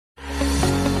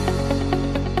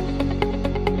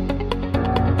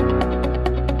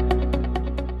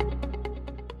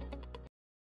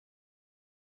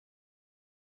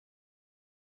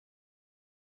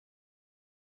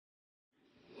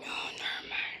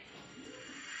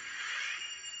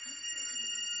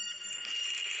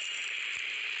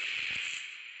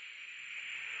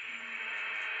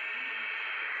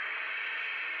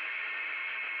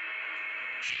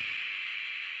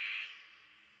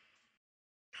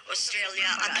Australia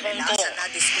at Hong Kong sa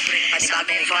nadiskubreng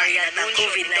panibagong variant ng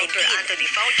COVID-19.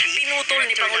 Pinutol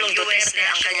ni Pangulong Duterte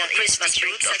ang kanyang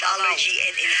Institute of Allergy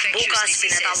and Infectious Bukas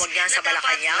pinatawag niya sa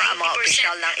Malacanang ang mga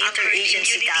opisyal ng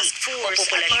Interagency Task Force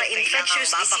at mga infectious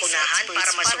disease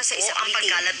experts para sa isang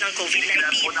pagkalat ng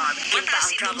COVID-19. Yun pa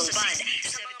ang travel ban.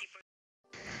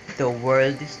 The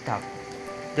world stopped.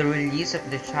 The release of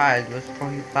the child was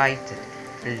prohibited.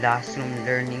 Classroom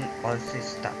learning also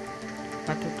stopped.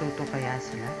 Matututo kaya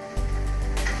sila?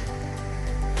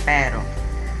 Pero,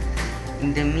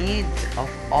 in the midst of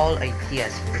all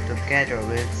ideas put together,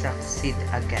 we'll succeed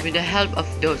again. With the help of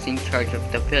those in charge of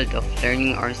the field of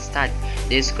learning or study,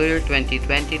 the school year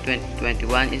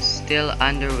 2020-2021 is still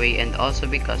underway, and also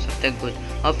because of the good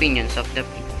opinions of the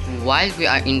people. While we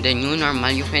are in the new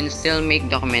normal, you can still make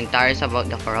documentaries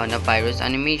about the coronavirus,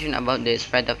 animation about the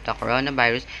spread of the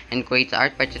coronavirus, and create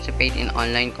art, participate in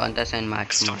online contests, and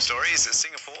much more. Top stories: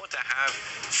 Singapore to have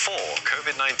 4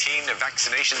 COVID-19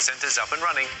 vaccination centers up and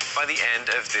running by the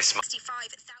end of this month.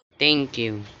 Thank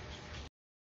you.